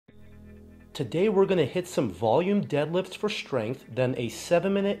Today we're going to hit some volume deadlifts for strength, then a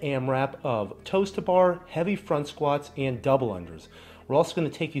 7-minute AMRAP of toes to bar, heavy front squats, and double unders. We're also going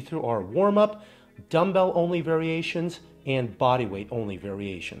to take you through our warm-up, dumbbell only variations, and body weight only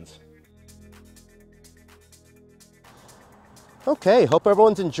variations. Okay, hope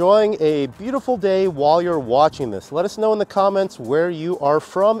everyone's enjoying a beautiful day while you're watching this. Let us know in the comments where you are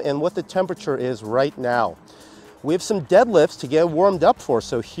from and what the temperature is right now. We have some deadlifts to get warmed up for,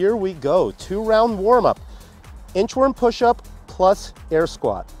 so here we go. 2-round warm-up. Inchworm push-up plus air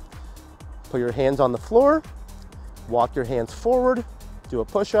squat. Put your hands on the floor, walk your hands forward, do a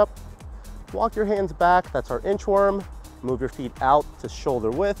push-up, walk your hands back, that's our inchworm, move your feet out to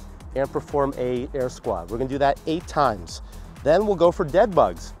shoulder width, and perform a air squat. We're gonna do that 8 times. Then we'll go for dead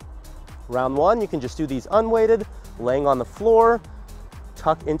bugs. Round 1, you can just do these unweighted, laying on the floor,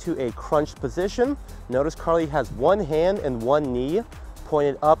 tuck into a crunched position. Notice Carly has one hand and one knee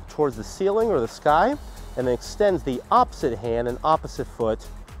pointed up towards the ceiling or the sky, and then extends the opposite hand and opposite foot.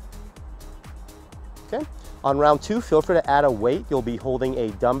 Okay. On round 2, feel free to add a weight. You'll be holding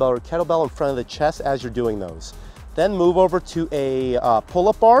a dumbbell or kettlebell in front of the chest as you're doing those. Then move over to a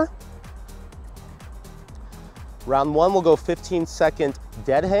pull-up bar. Round 1, we'll go 15-second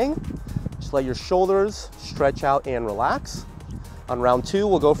dead hang. Just let your shoulders stretch out and relax. On round 2,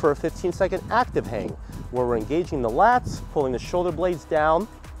 we'll go for a 15-second active hang, where we're engaging the lats, pulling the shoulder blades down.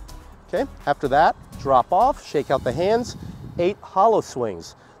 Okay, after that, drop off, shake out the hands, 8 hollow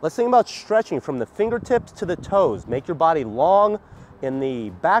swings. Let's think about stretching from the fingertips to the toes. Make your body long in the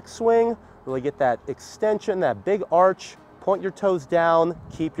back swing, really get that extension, that big arch, point your toes down,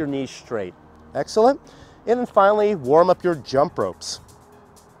 keep your knees straight. Excellent. And then finally, warm up your jump ropes.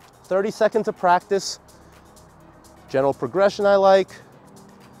 30 seconds of practice. General progression I like.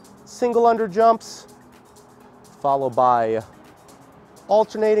 Single under jumps, followed by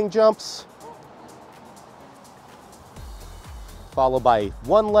alternating jumps, followed by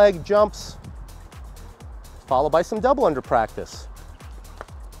one leg jumps, followed by some double under practice.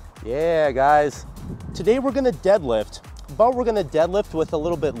 Yeah, guys. Today we're gonna deadlift, but we're gonna deadlift with a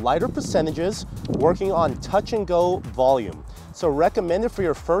little bit lighter percentages, working on touch and go volume. So recommended for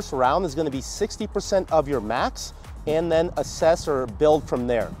your first round is gonna be 60% of your max, and then assess or build from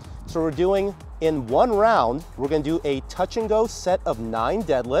there. So we're doing, in one round, we're gonna do a touch and go set of 9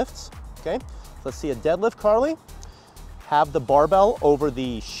 deadlifts, okay? Let's see a deadlift, Carly. Have the barbell over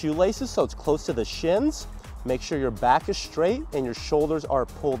the shoelaces so it's close to the shins. Make sure your back is straight and your shoulders are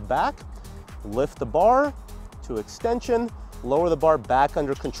pulled back. Lift the bar to extension, lower the bar back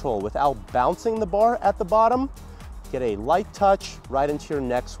under control without bouncing the bar at the bottom. Get a light touch right into your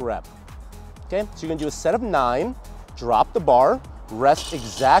next rep. Okay, so you're gonna do a set of 9, drop the bar, rest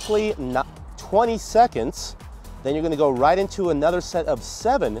exactly 20 seconds, then you're gonna go right into another set of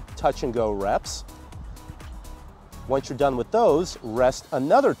 7 touch and go reps. Once you're done with those, rest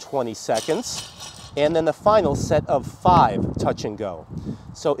another 20 seconds, and then the final set of 5 touch and go.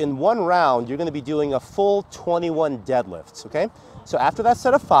 So in one round, you're gonna be doing a full 21 deadlifts, okay? So after that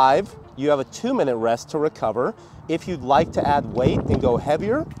set of 5, you have a 2-minute rest to recover. If you'd like to add weight and go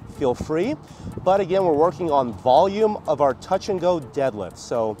heavier, feel free. But again, we're working on volume of our touch and go deadlifts.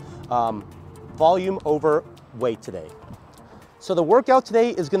 So volume over weight today. So the workout today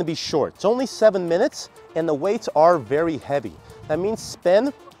is gonna be short. It's only 7 minutes and the weights are very heavy. That means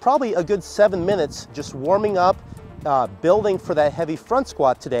spend probably a good 7 minutes just warming up, building for that heavy front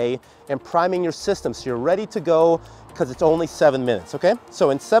squat today and priming your system so you're ready to go because it's only 7 minutes, okay? So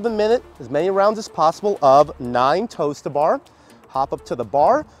in 7 minutes, as many rounds as possible of 9 toes to bar. Hop up to the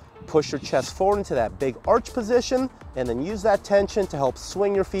bar, push your chest forward into that big arch position, and then use that tension to help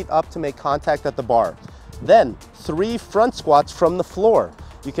swing your feet up to make contact at the bar. Then 3 front squats from the floor.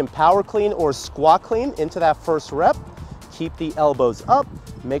 You can power clean or squat clean into that first rep. Keep the elbows up.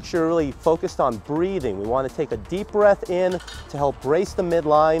 Make sure you're really focused on breathing. We want to take a deep breath in to help brace the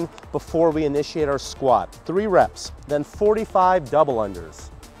midline before we initiate our squat. 3 reps, then 45 double unders.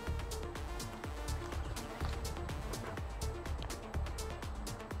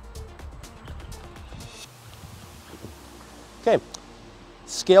 Okay,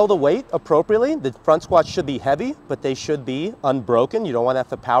 scale the weight appropriately. The front squats should be heavy, but they should be unbroken. You don't want to have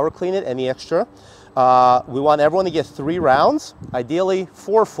to power clean it any extra. We want everyone to get 3 rounds, ideally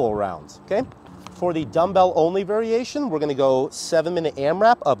 4 full rounds, okay? For the dumbbell only variation, we're gonna go 7-minute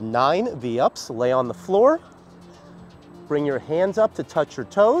AMRAP of 9 V-ups. Lay on the floor. Bring your hands up to touch your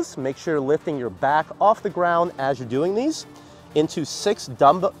toes. Make sure you're lifting your back off the ground as you're doing these. Into 6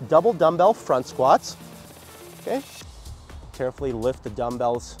 double dumbbell front squats, okay? Carefully lift the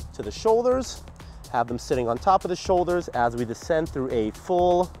dumbbells to the shoulders Have them sitting on top of the shoulders as we descend through a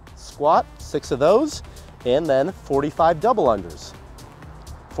full squat, 6 of those, and then 45 double unders.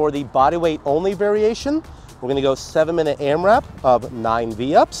 For the bodyweight only variation, we're gonna go 7-minute AMRAP of 9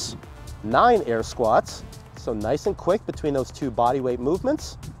 V-ups, 9 air squats, so nice and quick between those 2 bodyweight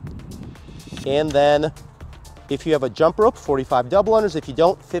movements. And then if you have a jump rope, 45 double unders. If you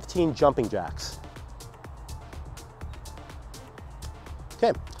don't, 15 jumping jacks.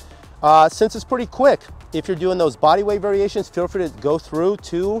 Okay, since it's pretty quick, if you're doing those bodyweight variations, feel free to go through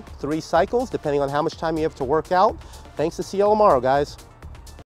 2-3 cycles, depending on how much time you have to work out. Thanks, to see you all tomorrow, guys.